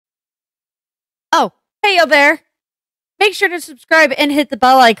Hey, yo there! Make sure to subscribe and hit the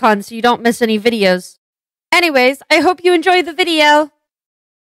bell icon so you don't miss any videos. Anyways, I hope you enjoy the video.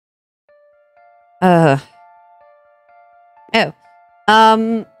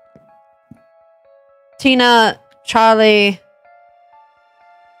 Tina, Charlie,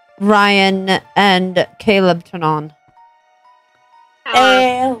 Ryan, and Caleb turn on.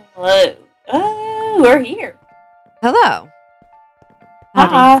 Hello. Oh, we're here. Hello.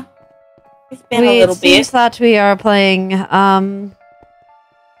 Hi. It's been a little It seems bit. that we are playing,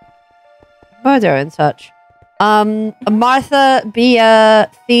 murder and such. Martha, Bea,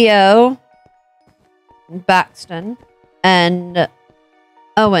 Theo, Baxton, and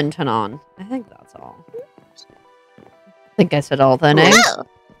Owen turn on. I think that's all. I think I said all their names.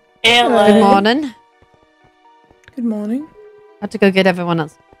 Hello. Good morning. Good morning. Had to go get everyone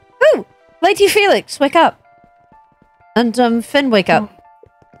else. Ooh! Lady Felix, wake up! And, Finn, wake up.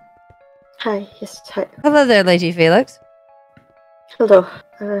 Hi, yes, hi. Hello there, Lady Felix. Hello.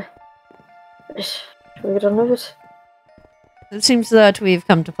 Shall we get on with it? It seems that we've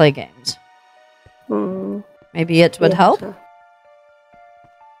come to play games. Maybe it would help?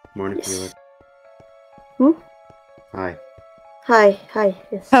 Morning, Yes. Felix. Hmm? Hi. Hi,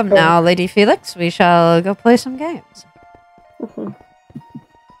 yes. Come now, Lady Felix, we shall go play some games.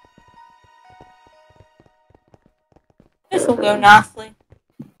 This will go nicely.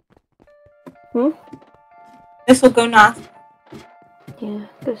 This will go nicely. Yeah,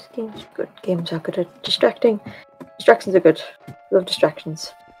 those games are good. Games are good at distracting. Distractions are good. Love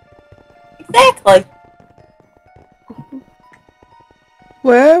distractions. Exactly.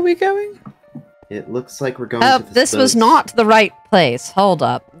 Where are we going? It looks like we're going to This was not the right place. Hold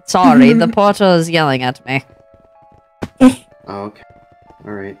up. Sorry, the portal is yelling at me. Oh, okay.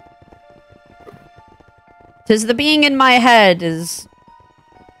 Alright. 'Tis the being in my head is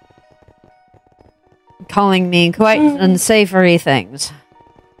calling me quite unsavory things.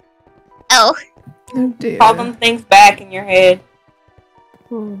 Oh. Oh dear. Call them things back in your head.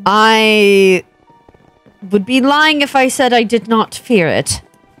 I would be lying if I said I did not fear it.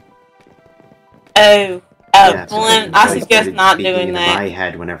 Oh. Yeah, Well, then I suggest started not speaking doing into that. my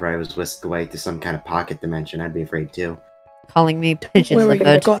head whenever I was whisked away to some kind of pocket dimension. I'd be afraid too. Calling me pigeon Where we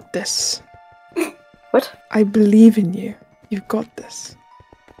livered. got this. What? I believe in you. You've got this.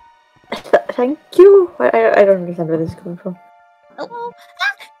 Thank you. I don't understand where this is coming from. Oh.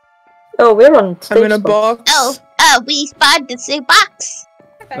 Oh, we're on stage. I'm in a spot. box. We spotted the same box.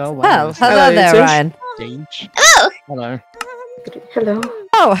 Oh, Well, wow. hello there, Tish. Ryan. Stage. Oh. Hello. Hello.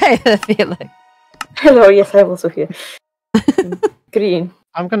 Oh, hey, Felix. Hello, yes, I'm also here. Green.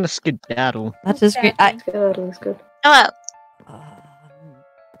 I'm gonna skedaddle. That is great. Yeah, that looks good. Oh.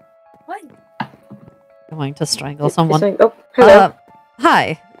 Going to strangle someone. Oh, hello.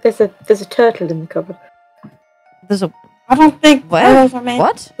 Hi. There's a turtle in the cupboard. There's a I don't think What? turtles are meant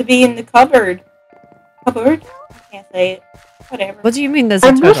what? to be in the cupboard. Cupboard? Can't say it. Whatever. What do you mean there's a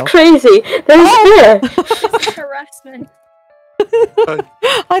I'm turtle? not crazy. There's Harassment.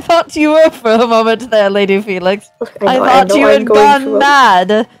 I thought you were for a moment there, Lady Felix. Look, I know thought you I'm had going gone through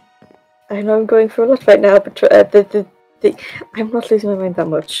mad. I know I'm going through a lot right now, but I'm not losing my mind that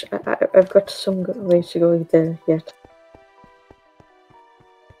much. I've got some ways to go there yet.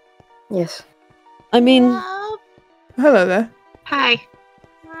 Yes. I mean, Hello there. Hi.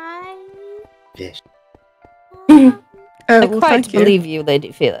 Fish. Oh, I well, quite thank you. believe you,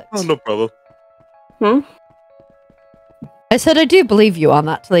 Lady Felix. Oh, no problem. I said I do believe you on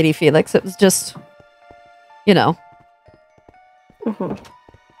that, Lady Felix. It was just, you know. Mm-hmm.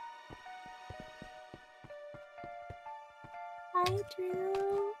 Hi,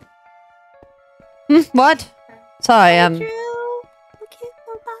 Drew. What? Sorry, Drew. Okay,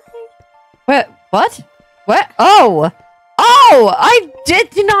 bye-bye. Where? What? Where? Oh! Oh! I did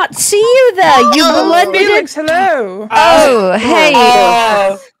not see you there! You Oh, blended in. Felix, hello. Oh, hey!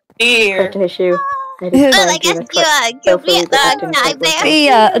 Oh, dear. Got an issue. Well, I guess you'll be at the nightmare.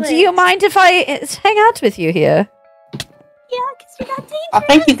 Mia, do you mind if I hang out with you here? Yeah, because you're not dangerous. I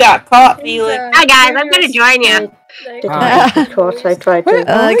think you got caught, Felix. Hi, guys, I'm gonna join you. Caught. I tried Where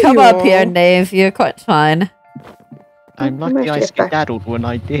to. are Come you up all? here, Knave. You're quite fine. I'm lucky I skedaddled when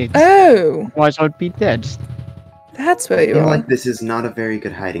I did. Oh, Otherwise I'd be dead. that's where I you feel are. like this is not a very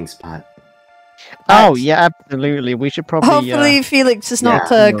good hiding spot. Oh, yeah, absolutely. We should probably, Hopefully, Felix is not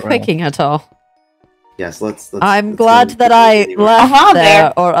yeah. quaking at all. Yes, let's I'm let's glad go that I anywhere. left there,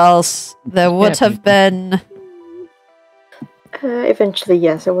 there. or else there would Yeah, have been. Eventually,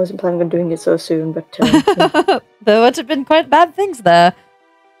 yes. I wasn't planning on doing it so soon, but There would have been quite bad things there.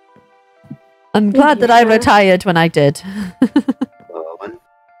 I'm glad that I Yeah. retired when I did. Owen.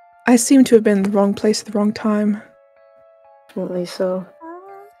 I seem to have been in the wrong place at the wrong time. Definitely so.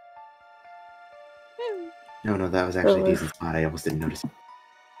 No, that was actually a decent spot. I almost didn't notice.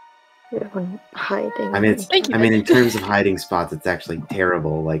 Everyone hiding. I mean, Thank you. in terms of hiding spots, it's actually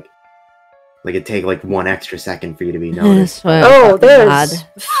terrible. Like it'd take like 1 extra second for you to be noticed. Oh, there's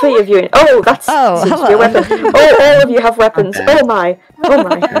 3 of you. Oh, that's Oh, seems to be a hello. weapon. Oh, all of you have weapons. bad. Oh my. Oh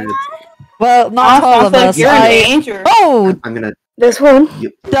my. Well, not all of us. You're in danger. Oh, I'm gonna. There's one.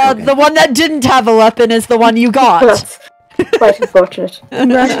 the one that didn't have a weapon is the one you got. That's quite unfortunate.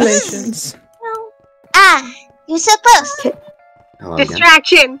 Congratulations. Ah, you're so close. Hello again.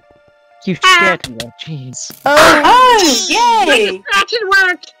 Distraction! You scared me, jeez. Oh, Oh, yay! Distraction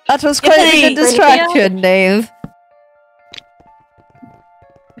worked! that was quite a good distraction, Dave.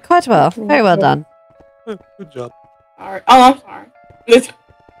 Quite well. Very well done. Good job. Sorry. Oh, I'm sorry. Listen.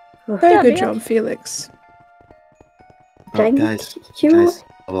 Very good job, Felix. Oh, Dang guys, you.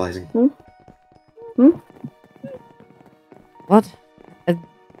 mobilizing. What?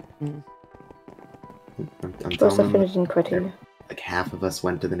 I'm Plus, I telling them, finished in quite here. like half of us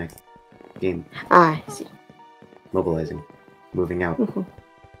went to the next game. Ah, I see. Mobilizing, moving out, Mhm.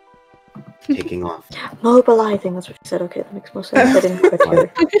 taking off. Mobilizing, that's what you said. Okay, that makes more sense. I didn't quite hear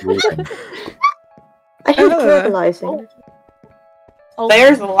it. Moving. I heard Oh. verbalizing.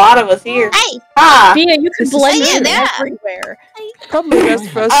 There's a lot of us here. Hey, Ah! Via, you can This is blend true. in Yeah. everywhere. Probably best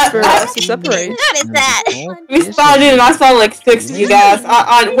for us to separate. what is that? We spawned in and I saw like 6 of you guys.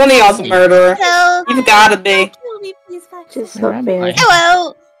 One of y'all's a murderer. So, You've gotta be. kill me, please, Patrick. Just not fair.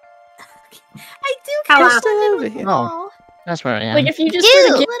 Hello. I do Hello. kind Still over here. Oh, that's where I am. Like, if you just You.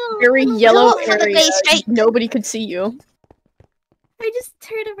 sort of get a very yellow Don't wanna area, play straight. nobody could see you. I just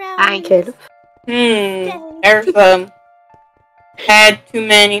turned around. Hi, Caleb. There's had too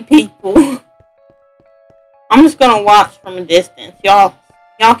many people. I'm just gonna watch from a distance. Y'all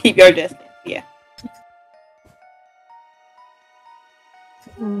keep your distance. Yeah.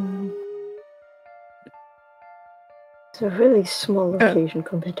 It's a really small location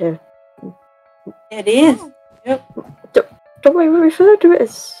compared to. It is. Do I refer to it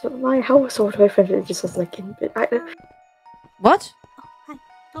as my house, or do I refer to it just as like What?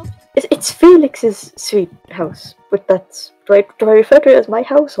 it's Felix's sweet house, but that's do I refer to it as my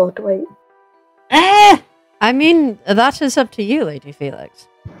house, or do I? Ah! I mean, that is up to you, Lady Felix.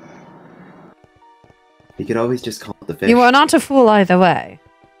 You could always just call it the fish. You are not a fool either way.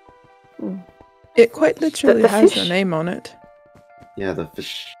 It quite literally The has fish? your name on it. Yeah, the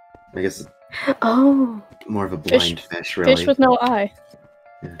fish. I guess it's Oh. more of a blind fish, really. Fish with no eye.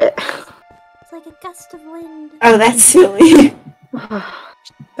 It's like a gust of wind. Oh, that's silly.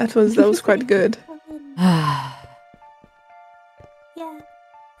 That was quite good. Yeah.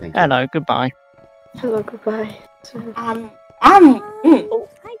 Thank you. Hello, goodbye. Hello, goodbye. I'm. Oh,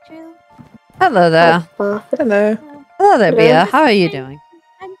 hi, Drew. Hello there. Hello. Hello there, Hello. Bia. How are you doing?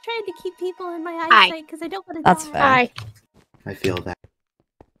 I'm trying to keep people in my Hi. eyesight because I don't want to That's die. fair. Hi. I feel that.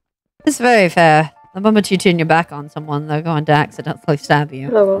 It's very fair. The moment you turn your back on someone, they're going to accidentally stab you.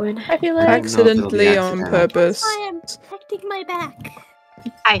 Hello, Owen. I feel I like don't know if it'll be Accidentally on accidental. purpose. I am protecting my back.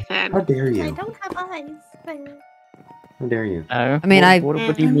 Hi, Fern. How dare I you? don't have eyes. But How dare you? Oh, I mean, what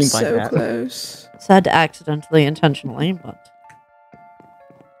do you I'm mean by so that? close. Said accidentally, intentionally, but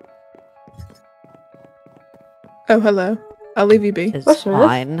Oh, hello. I'll leave you be. it's What's wrong?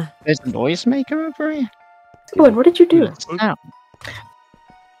 fine. There's a noise maker over here? Owen, what did you do? Ow.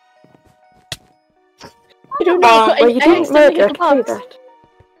 I don't know. Oh, Well, you I didn't accidentally murder. I hit the can tell you box.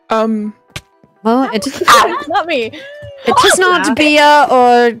 that. Well, it is, It's not me. it is not Bia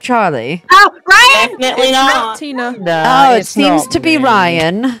or Charlie. Oh, Ryan! Definitely not. Tina. No, Oh, it it's seems not to be me.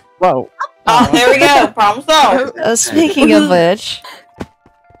 Ryan. Whoa. Oh, there we go. Problem solved. Speaking of which,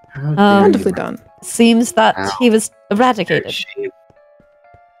 How dare you? Wonderfully done. seems that Ow. he was eradicated. Shame.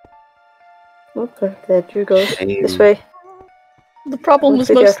 Okay, there Drew goes. Shame. This way. The problem was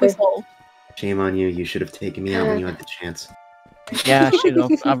Be mostly careful. solved. Shame on you. You should have taken me out when you had the chance. Yeah, I should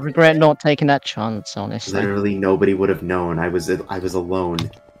have. I regret not taking that chance, honestly. Literally, nobody would have known. I was alone.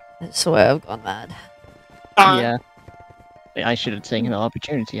 I swear I've gone mad. Yeah. I should have taken the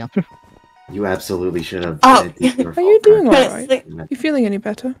opportunity up. You absolutely should have. Oh. It's your Are you fault, doing Mark. alright? You feeling any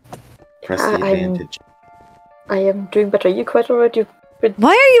better? Press the advantage. I am doing better. You quite alright? You Why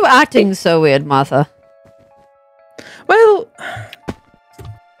are you acting so weird, Martha? Well,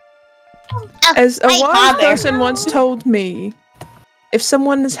 as a Hey, wise Father. person once told me, if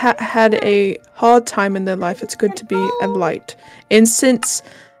someone has had a hard time in their life, it's good to be a light. And since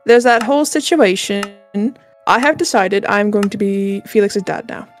there's that whole situation, I have decided I'm going to be Felix's dad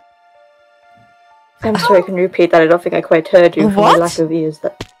now. I'm sorry, can you repeat that? I don't think I quite heard you from What? my lack of ears.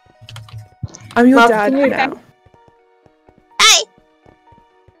 That I'm your Mom, dad can you- now.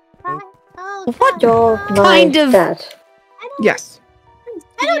 Oh, What You're my kind of- dad. Yes.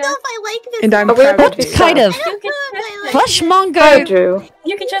 I don't know if I like this. And I'm Oh, we're proud about of to be you. kind sad. of I don't know if I like flesh this. Hi, monger? Drew.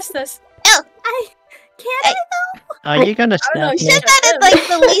 You can trust this. Can I? Are you gonna I don't know, stab you me? Said that in like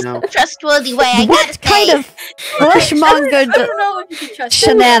the least No. trustworthy way. I What gotta kind say. of flesh monger I don't know if you can trust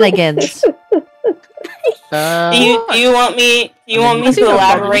shenanigans? Do you want me? Do you want me Let's to see how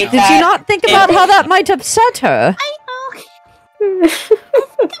far we elaborate go. Did that? you not think about how that might upset her? I'm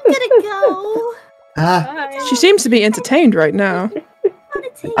gonna go. Ah, Bye. She seems to be entertained right now.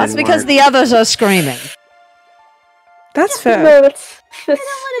 That's Didn't because work. the others are screaming. That's fair. No, it's I don't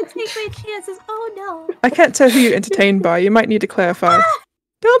want to take my chances. Oh no. I can't tell who you're entertained by. You might need to clarify.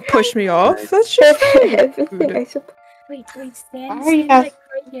 Don't push me off. That's just everything. I suppose. Wait, Why stand are you guys- like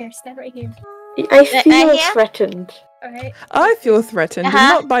right here. Stand right here. I feel yeah. threatened. Alright. I feel threatened, and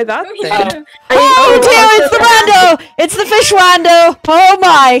Uh-huh. not by that Oh, thing. yeah. Oh dear, it's the rando! It's the fish rando! Oh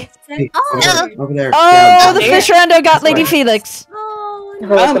my! Hey, Oh, over there, over there. Oh, the there. fish rando got That's Lady right. Felix. Oh Oh, no.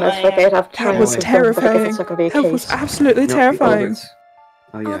 that's Oh when I was my like, I'd have That time was to confirm, but I guess terrifying. it's not gonna be a That was case. absolutely No, terrifying.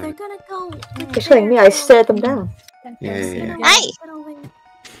 Oh, Oh, yeah. they're gonna go. with You're telling me I their- stared them down. Yeah, yeah, yeah. Hi.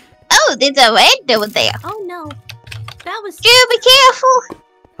 Oh, there's a window there. Oh no. That was. Do be careful.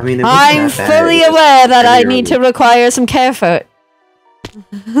 I mean, it wasn't I'm that bad. fully It was aware that I very need to early. require some comfort.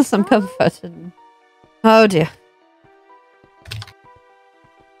 Some comfort. Oh dear.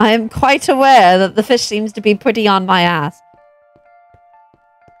 I am quite aware that the fish seems to be pretty on my ass.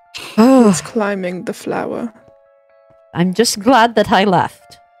 Oh, It's climbing the flower. I'm just glad that I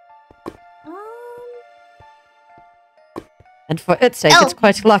left. And for its sake, it's Oh,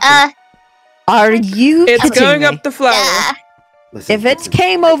 quite lucky. Uh, Are you It's kidding going me? up the flower. yeah. Listen, If it listen.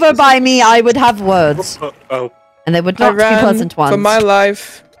 came over by me, I would have words. Oh, And they would I not be ran pleasant ones. for my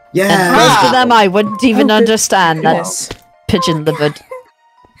life. And Yeah. most of them I wouldn't even Oh, good understand. That goodness. pigeon-livered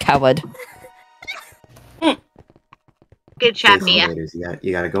coward. Good shot, Mia. Escalators,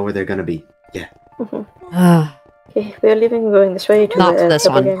 you gotta go where they're gonna be. Yeah. Ah, Okay, we're leaving, we're going this way to Not the this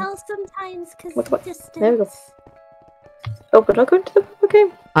purple one. game. Hell sometimes because What? distance. There we go. Oh, we're not going to the purple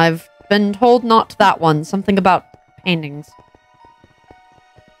game? I've been told not that one. Something about paintings.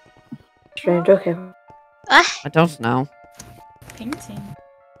 Strange, okay. Ah, I don't know. Painting.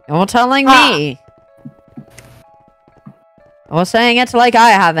 You're telling me. You're saying it like I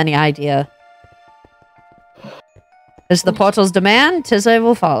have any idea. Is the portal's demand? 'Tis I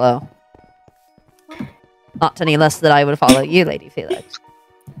will follow. Not any less that I would follow you, Lady Felix.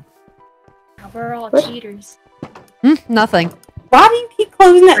 We're all What? cheaters. Nothing. Why do you keep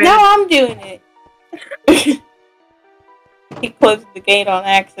closing that? Now I'm doing it. He closed the gate on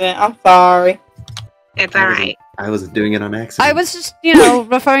accident. I'm sorry. It's alright. I wasn't doing it on accident. I was just,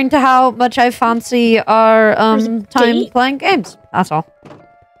 referring to how much I fancy our time date? playing games. That's all.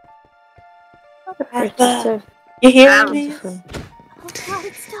 Right, so, You hear Um, me? this one. Oh god,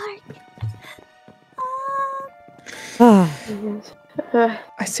 it's dark. Yes.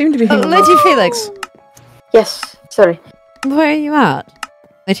 I seem to be hearing. Lady Felix, Yes, sorry. where are you at?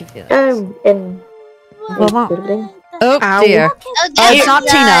 Lady Felix. In Well, the not- building. Oh Ow. dear. oh, Oh, it's not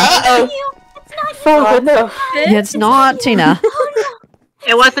Tina. Uh-oh. Oh, no. It's not Tina.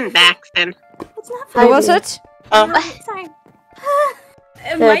 It wasn't Baxton. It's not Who was it? Sorry.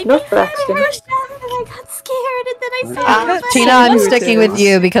 It No, might not be Braxton. I got scared and then I said, Tina, I'm Who it sticking with is.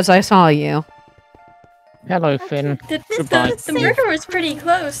 you because I saw you. Hello, Finn. Goodbye. The murder was pretty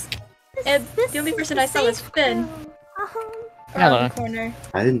close. And the only person I saw was Finn. Hello. Around the corner.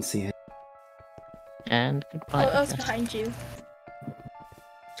 I didn't see it. And Oh, goodbye. I was Professor. behind you.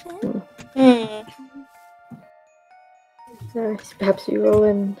 Perhaps you roll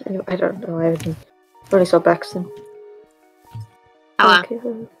in. Anyway, I don't know. I only saw Baxton.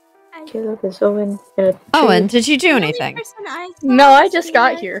 Hello. Caleb is Owen. In a Owen, tree. did you do anything? No, I just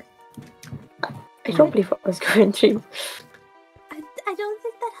got here. I don't believe I was going to. I don't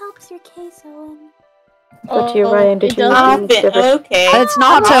think that helps your case, Owen. But you, Ryan, did it you doesn't. do the- Okay. It's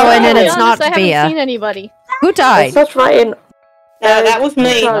not Oh, Owen and To be it's honest, not I haven't Bea. seen anybody. Who died? It's not Ryan. No, that was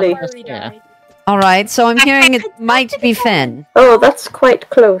me. Charlie. Charlie died. Alright, so I'm hearing it might be Finn. Oh, that's quite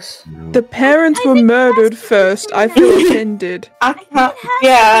close. No. The parents were murdered first. I feel offended. I can't.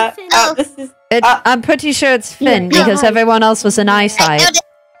 Yeah. Oh. This is. I'm pretty sure it's Finn Yeah. because everyone else was in I eyesight. know that-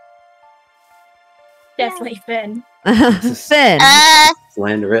 Definitely Finn. Finn.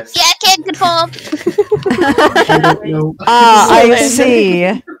 Slanderous. yeah, I can't confirm. I don't know. Ah, I Slander.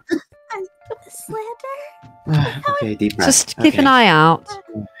 see. Slander? Okay, deep breath. Just keep an Okay. eye out.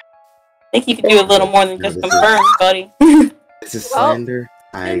 I think you could do a little more than just No, this is- confirm, buddy. This is slander.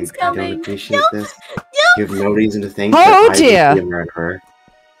 I coming. don't appreciate this. You have no reason to think Oh, that I would dear. be a murderer.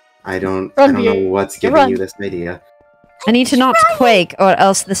 I don't Run, know Beard. what's giving Run. you this idea. I need to not quake, or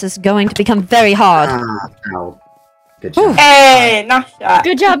else this is going to become very hard. Ah, ow. Good job. Hey, nice shot.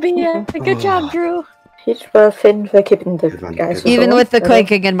 Good job, Bia. Good job, Drew. He's well Finn for keeping the Good one, guys. good one. Even with the alone.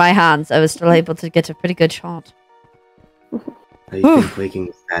 quaking in my hands, I was still able to get a pretty good shot. I think quaking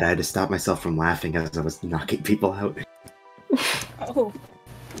was bad. I had to stop myself from laughing as I was knocking people out. Oh.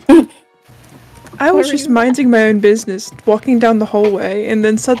 I was just minding my own business, walking down the hallway, and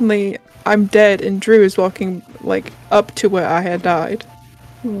then suddenly I'm dead, and Drew is walking like up to where I had died.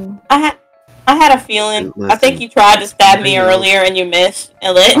 I had a feeling. I think you tried to stab me earlier and you missed,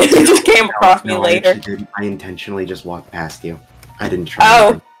 and it just came across me No, I later. actually didn't. I intentionally just walked past you. I didn't try.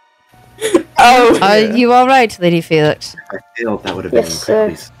 Oh. anything. Oh. Are you alright, Lady Felix? If I failed, that would have been Yes,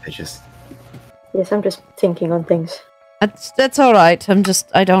 incredibly suspicious. Yes, I'm just thinking on things. That's alright.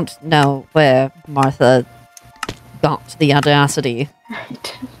 I don't know where Martha got the audacity.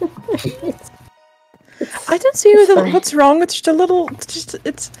 I don't see what's wrong. It's just a little.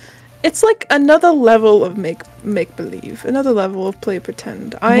 It's like another level of make believe, another level of play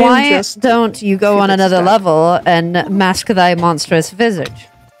pretend. Why don't you go on another level and mask thy monstrous visage?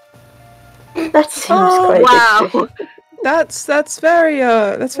 That seems quite Wow. That's very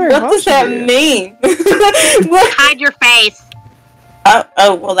What harsh does that of you. mean? Hide your face.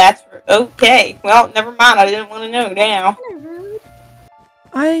 Oh, well, that's okay. Well, never mind. I didn't want to know now.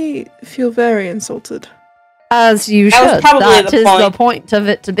 I feel very insulted. As you That was should. probably That the is the point. point of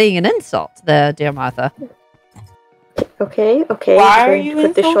it to being an insult there, dear Martha. Okay. Why I'm are going you to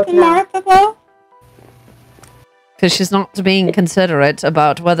put this shot insulting now. Martha, though? Because she's not being considerate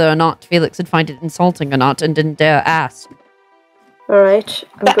about whether or not Felix would find it insulting or not and didn't dare ask. Alright,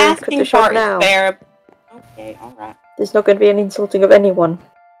 I'm The going to put asking the shot part now. is fair. Okay, alright. There's not going to be any insulting of anyone.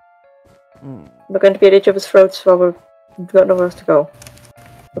 Hmm. We're going to be at each other's throats while we've got nowhere else to go.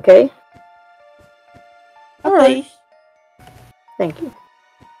 Okay? Okay. Thank you.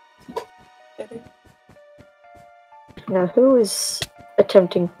 Now, who is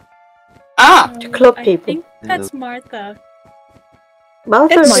attempting to club I people? think that's Martha.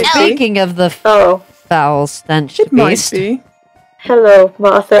 Martha? It might be. Speaking of the foul stench It might beast, be. Hello,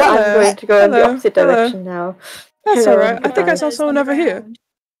 Martha. I'm Hello. going to go in the Hello. opposite Hello. direction now. That's Hello, alright. I think I goodbye. saw someone over here.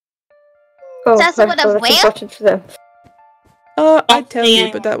 Oh, That's right, what well, of that's where? important for them. I'd tell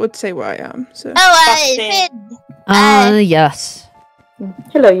you, but that would say where I am. So. Oh, Finn. yes.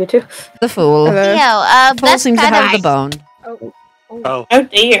 Hello, you two. The fool. Yo, The fool that's seems to kind have the of. bone. Oh,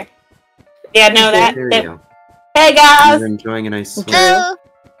 dear. Yeah, no, that. There we go. Hey, guys! You're enjoying a nice swim. Hello.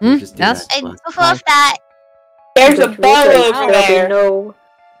 Just do Yes. that. And before that, There's a But bell reiterate, over there'll there. be no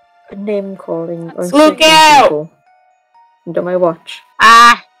name calling or Look insulting out! people. Under my watch.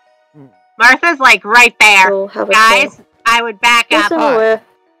 Martha's like right there. We'll have a Guys, talk. I would back Yes, up. I'm aware.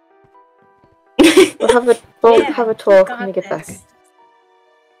 We'll have a talk when we get back.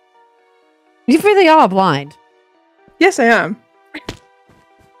 You really are blind. Yes, I am.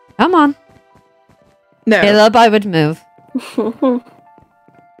 Come on. No. Caleb, I would move.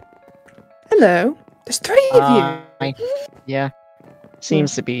 Hello. There's three of you. Yeah.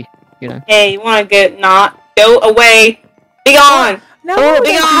 Seems to be, you know. Hey, you want to get not? Go away. Be gone. Now, Oh, why would be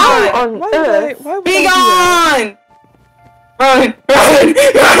I do gone. that? On Why would I? Earth. Why would Be I do that? gone. Run, run,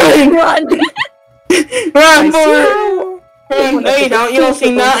 run, run, boy. Run. No, you don't. You don't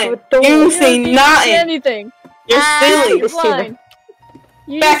see nothing. You see nothing. Anything. You're silly. You're blind.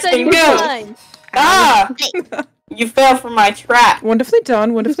 You Back said to you were you. blind. Ah! You fell for my trap. Wonderfully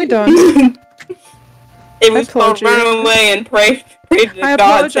done. Wonderfully done. It was called apologize. run away and pray to I God that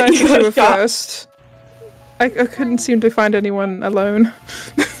apologize you that you were got shot. first. I couldn't seem to find anyone alone.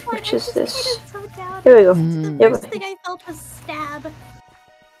 Which is this? Here we go. Mm. Yep. First thing I felt was stab.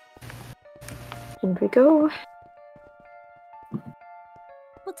 In we go.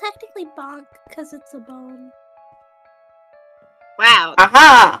 Well, technically bonk, because it's a bone. Wow.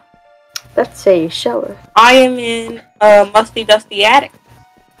 Aha! That's a shower. I am in a musty, dusty attic.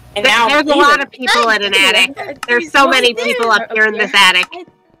 And now There's I'm a lot leaving. of people in an attic. There's so many people up here in this attic.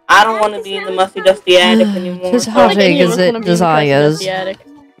 I don't want to be in the musty, dusty attic anymore. Tis I hot think any of as us it wanna be in the desires. the attic.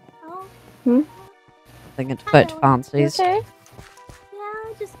 I think it quite fancies. Okay.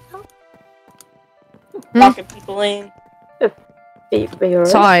 Yeah, just Locking people in. Are you alright?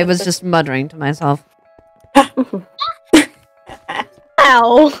 Sorry, I was just muttering to myself.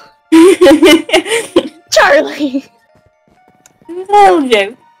 Ow. Charlie. Little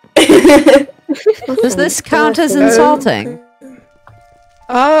joke. Does this count as insulting?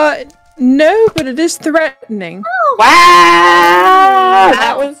 No, but it is threatening. Wow,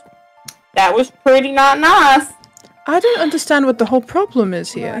 that was pretty not nice. I don't understand what the whole problem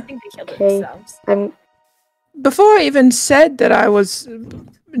is No, I here. think they killed Okay. themselves. Before I even said that I was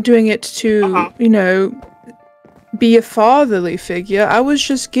doing it to, you know, be a fatherly figure, I was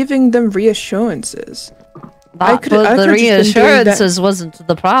just giving them reassurances. But the reassurances wasn't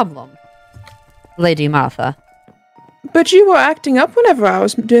the problem, Lady Martha. But you were acting up whenever I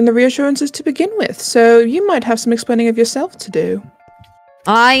was doing the reassurances to begin with, so you might have some explaining of yourself to do.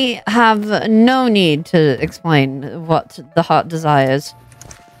 I have no need to explain what the heart desires.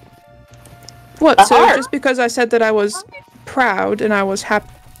 What, so just because I said that I was proud and I was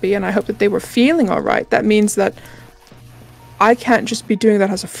happy and I hope that they were feeling alright, that means that I can't just be doing that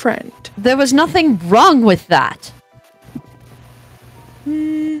as a friend. There was nothing wrong with that.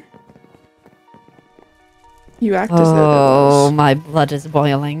 You act as though there was. Oh, my blood is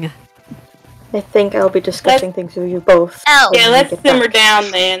boiling. I think I'll be discussing things with you both. Oh. Yeah, let's simmer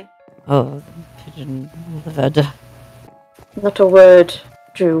down then. Oh, pigeon livered. Not a word,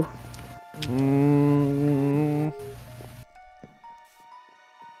 Drew.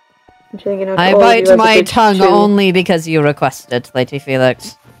 I bite my tongue only because you requested, Lady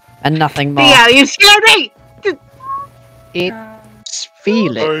Felix, and nothing more. Yeah, you scared me! It's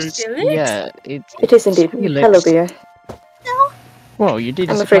Felix. Felix? Yeah, It is indeed. Felix. Hello, Bea. Well, you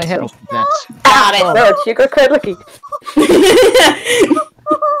didn't I'm stick afraid my head so. off with that. Got it. No, you got quite lucky.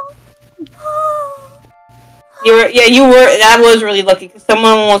 you were. That was really lucky because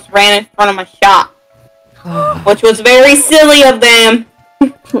someone almost ran in front of my shop, which was very silly of them.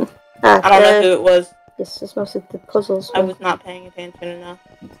 I don't know who it was. Yes, it's mostly the puzzles. I was not paying attention enough.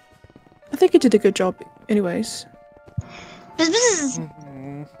 I think you did a good job, anyways.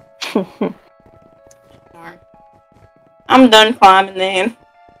 Darn. I'm done climbing then.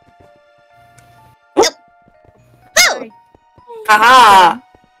 Haha!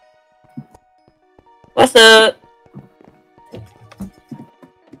 What's up?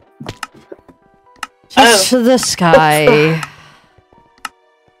 Just to the sky.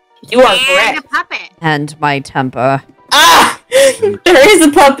 You are correct. And my temper. Ah! There is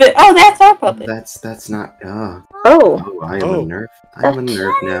a puppet. Oh, that's our puppet. That's not. Oh. I am a nerf. I am a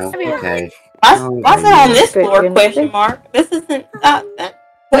nerf now. Okay. What's it on this floor? Question mark. This isn't that.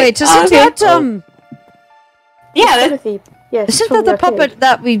 Wait, isn't that Yeah, that's yes. Isn't that the puppet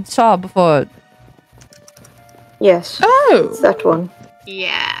that we saw before? Yes. Oh! It's that one.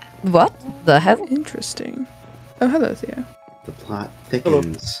 Yeah. What the hell? Interesting. Oh, hello, Theo. The plot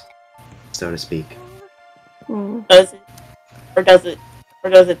thickens, so to speak. Does it? Or does it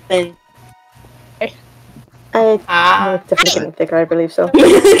thin? No, it's definitely getting thicker, I believe so. What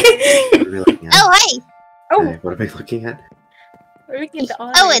are we looking at? Oh, hey! Hey, what are we looking at? We're looking at the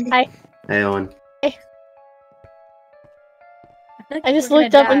Owen. Hi. Hey, Owen. I just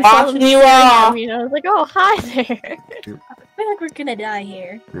looked up and saw them Watching you staring at off. me, and I was like, "Oh, hi there." I feel like we're gonna die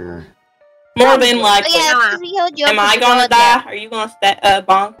here. More than likely. Yeah, because we held you Am up I with the gonna rod die? Are you gonna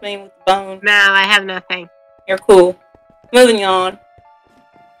bonk me with the bone? No, I have nothing. You're cool. Moving on.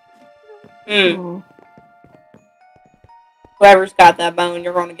 Whoever's got that bone,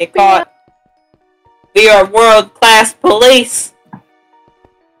 you're gonna get caught. We are world-class police.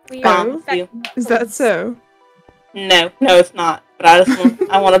 We Promise you. Is that so? No, it's not. But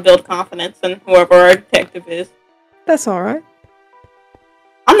I want to build confidence in whoever our detective is. That's alright.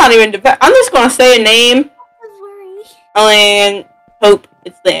 I'm not even. I'm just gonna say a name and hope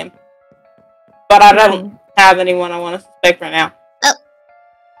it's them. But I don't have anyone I want to suspect right now.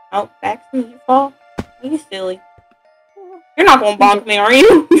 Oh, back to you, fall. You silly. You're not gonna bonk me, are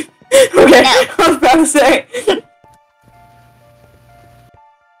you? Okay, I was about to say.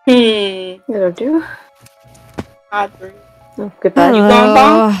 That'll do. Audrey. Oh, goodbye. You going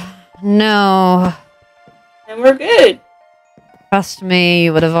bonk? No. And we're good. Trust me,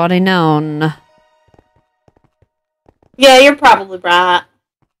 you would have already known. Yeah, you're probably right.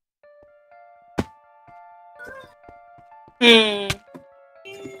 Oh.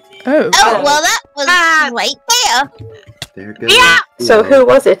 Oh, well, that was right there. There goes. Yeah. So who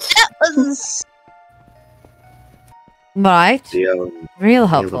was it? That was. Right. Theo. Real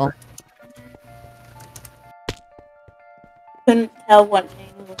helpful. Couldn't tell what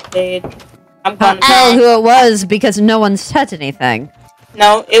name was said. I'm Can't gonna tell who it was because no one said anything.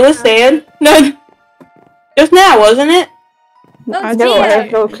 No, it was said. No, just now, wasn't it? I No, I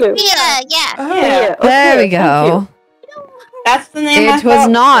have no clue. Yeah. Oh, Yeah. There we Okay, go. That's the name. It I was thought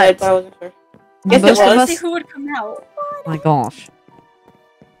not. said, but I wasn't sure. Yes, Most it of was. See who would come out. Oh my gosh.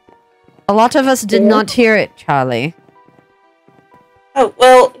 A lot of us did Yeah. not hear it, Charlie.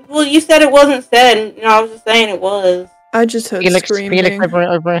 Well, you said it wasn't said, and I was just saying it was. I just heard screaming. Felix,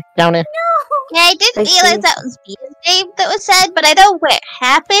 over, down here. Yeah, I didn't realize that was Bea's name that was said, but I know where it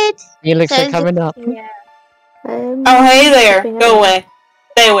happened. Felix, So they're coming up. Yeah. Oh, hey there. Go away.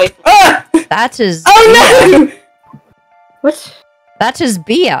 Stay away. That is. Oh no! What? That is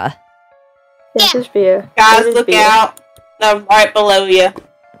Bia. Yeah, there's Bia. Guys, look out. They're right below you.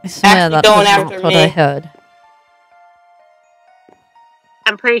 I swear that going was after not what me. I heard.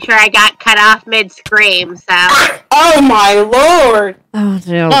 I'm pretty sure I got cut off mid-scream, so... Oh my lord! Oh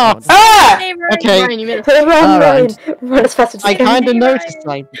dear Oh. lord. Ah! Hey, Ryan. Okay. Ryan, you made Run, Alright. run as fast as I you can. kind of Hey, noticed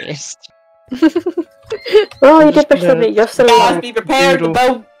Ryan. I missed. Oh, you did better than me. You're still Guys, alive. be prepared. The Doodle.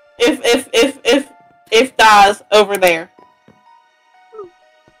 boat, if dies over there.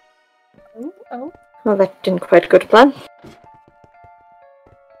 Oh. Well, that didn't quite go to plan.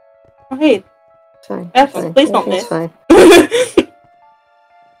 Oh, hey. Fine. Yes, Fine. please don't Everything's miss. fine.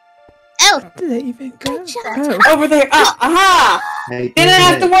 Oh! Did they even go? Over there. Aha! Hey, Didn't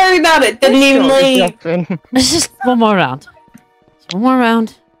have to worry about it. Didn't even leave. It's just one more round. Just one more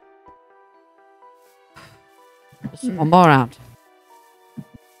round. Just one more round.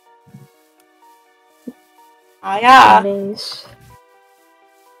 Ah, yeah. Nice.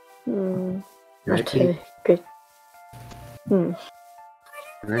 Hmm. Right, Okay, good. Hmm.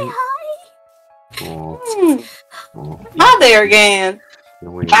 right. Oh, oh. Hi there again.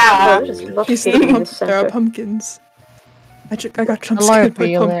 No way. Wow. There's lots He's of the people in pump. the There are center. pumpkins. I got jump Hello, scared by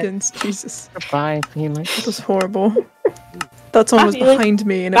Felix. pumpkins. Jesus, Goodbye, Felix. that was horrible. Thought someone was Felix. behind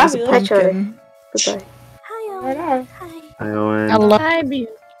me and it Bye, was a Felix. Hi, pumpkin. Goodbye. Hi, Right on. Hi. Hi, Owen. Hello. Hi, Bea.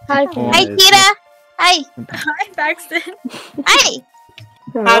 Hi, Oh, Hi, Tita! Hi! Hi, Baxton. Hi!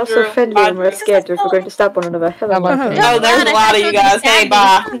 We're Hi, all so Drew. friendly Bye, and we're Drew. scared if we're going to stab one another. Hello. Hello. Oh, there's a lot of you guys. Hey,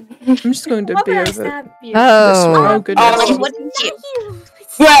 bye. I'm just going to Why be would I over stab you? this one. Oh Oh. goodness. Oh. What did you?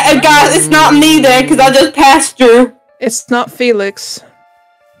 Right, guys, it's not me then, because I just passed Drew. It's not Felix.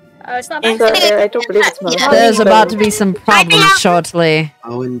 It's not And So, Baxton. I don't believe it's Molly. There's about to be some problems shortly.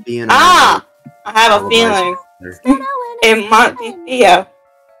 Owen being Ah! I have a feeling it might be Theo.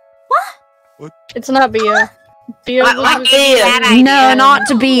 It's not Bia. Bia What was gave you that idea? No, not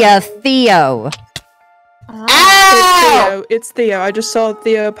to be a Theo. Ow! It's Theo. I just saw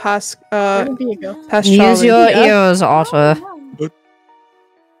Theo pass Where did Bia go? past Use Charlie. your Yeah. ears, Otter.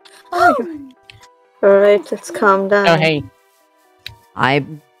 Alright, let's calm down. Oh, hey.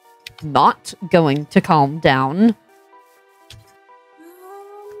 I'm not going to calm down.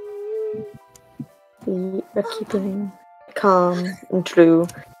 We are keeping calm and Drew.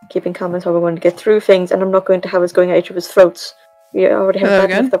 Keeping calm is how we're going to get through things, and I'm not going to have us going at each other's throats. We already have Hello bad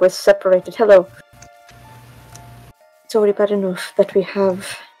again? enough that we're separated. Hello. It's already bad enough that we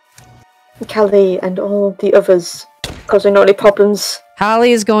have Callie and all the others causing only problems.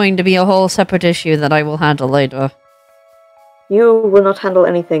 Hallie is going to be a whole separate issue that I will handle later. You will not handle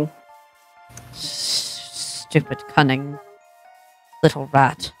anything. Stupid, cunning little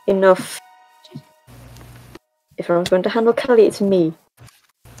rat. Enough. If anyone's going to handle Callie, it's me.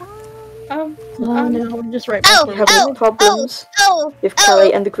 Oh no, we're just right Oh, back If you have any problems Oh! with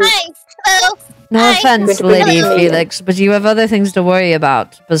Callie and the group, Hi! Hello! No Hi. offense, Going to Lady bring it to me. Felix, but you have other things to worry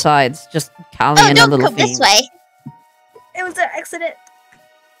about besides just Callie Oh, and a don't little come this fiend. way. It was an accident.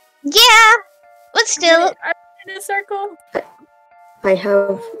 Yeah! But still, I'm in a circle.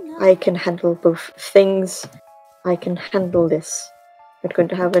 I can handle both things. I can handle this. I'm not going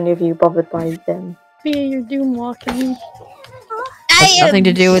to have any of you bothered by them. Bia, you're doom walking. I Has nothing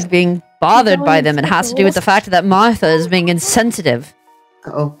to do with being bothered Going by in them. It has to do with the fact that Martha is being insensitive.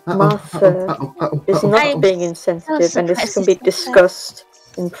 Martha is not being insensitive, and this can be discussed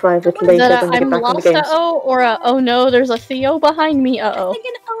in private Is later that when we I'm get back on the lost games. uh-oh, or oh no, there's a Theo behind me uh-oh?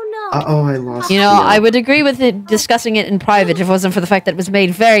 Uh-oh, I lost You know, Theo. I would agree with it discussing it in private if it wasn't for the fact that it was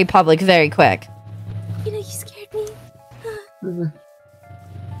made very public very quick. You know, you scared me.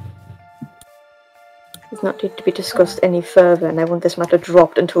 Does not need to be discussed any further, and I want this matter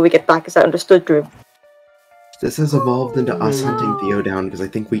dropped until we get back. Is that understood, Drew? This has evolved into us hunting Theo down because I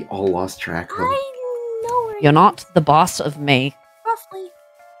think we all lost track of him. I know where You're not the boss of me. roughly.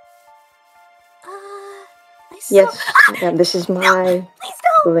 I saw- Yes, and this is my Please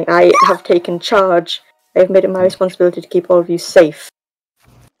don't. ruling. I have taken charge. I have made it my responsibility to keep all of you safe.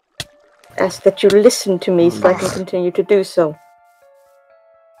 Ask that you listen to me so I can continue to do so.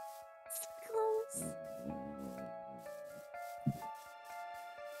 Close.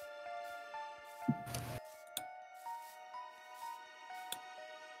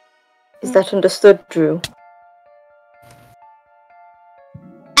 Is that understood, Drew?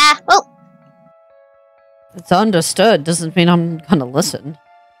 oh! It's understood. Doesn't mean I'm gonna listen.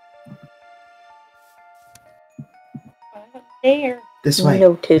 There. This way.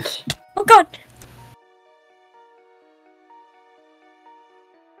 Noted. Oh god.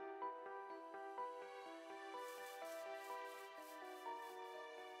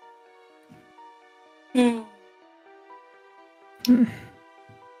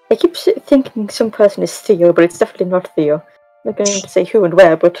 I keep thinking some person is Theo, but it's definitely not Theo. I'm not going to say who and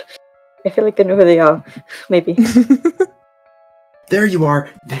where, but I feel like I know who they are. Maybe. There you are.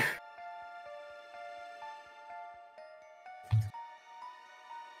 There.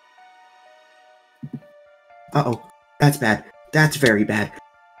 Uh-oh. That's bad. That's very bad.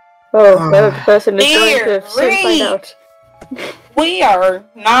 Oh, well, the person is going to soon find out. We are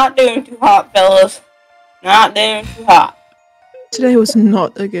not doing too hot, fellas. Not doing too hot. Today was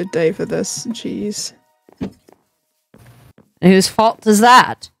not a good day for this. Jeez. Whose fault is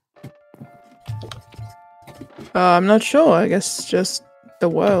that? I'm not sure. I guess just the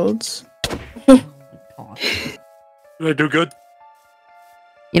world's. Did I do good?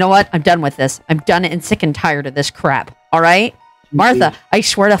 You know what? I'm done with this. I'm done and sick and tired of this crap. All right? Martha, I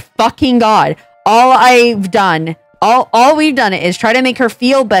swear to fucking God, all we've done is try to make her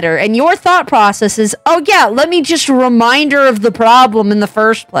feel better. And your thought process is, oh yeah, let me just remind her of the problem in the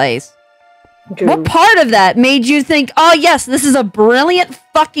first place. Drew. What part of that made you think, oh yes, this is a brilliant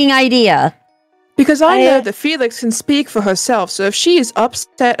fucking idea? Because I know that Felix can speak for herself, so if she is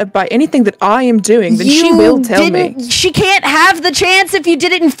upset by anything that I am doing, then she will tell me. She can't have the chance if you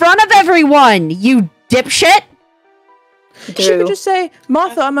did it in front of everyone, you dipshit! She could just say,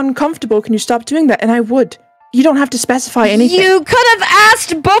 Martha, I'm uncomfortable, can you stop doing that? And I would. You don't have to specify anything. You could have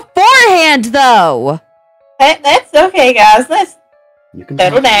asked beforehand, though! That's okay, guys. Let's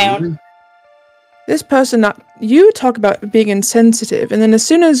settle down. This person, you talk about being insensitive, and then as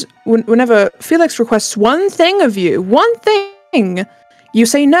soon as, whenever Felix requests one thing of you, you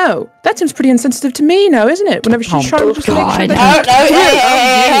say no. That seems pretty insensitive to me now, isn't it? Whenever she's trying to just make sure that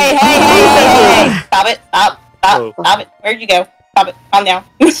hey, stop it, stop it. Where'd you go? Stop it, calm down.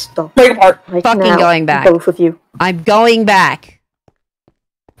 Stop. Break apart. Right fucking now, going back. Both of you. I'm going back.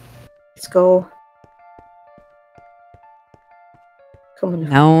 Let's go. Come on.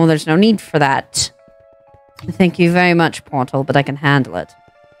 No, there's no need for that. Thank you very much, Portal, but I can handle it.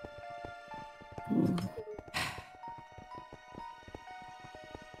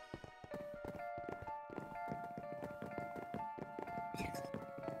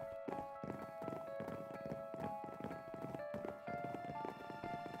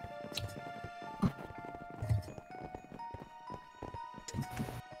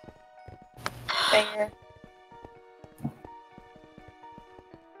 There.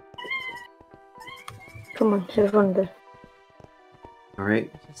 Come on, everyone there.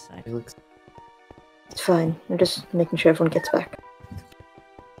 Alright. Felix. It's fine. I'm just making sure everyone gets back.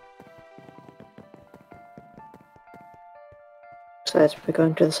 Besides, we're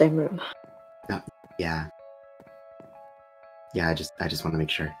going to the same room. Yeah. Yeah, I just want to make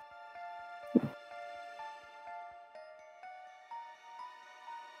sure.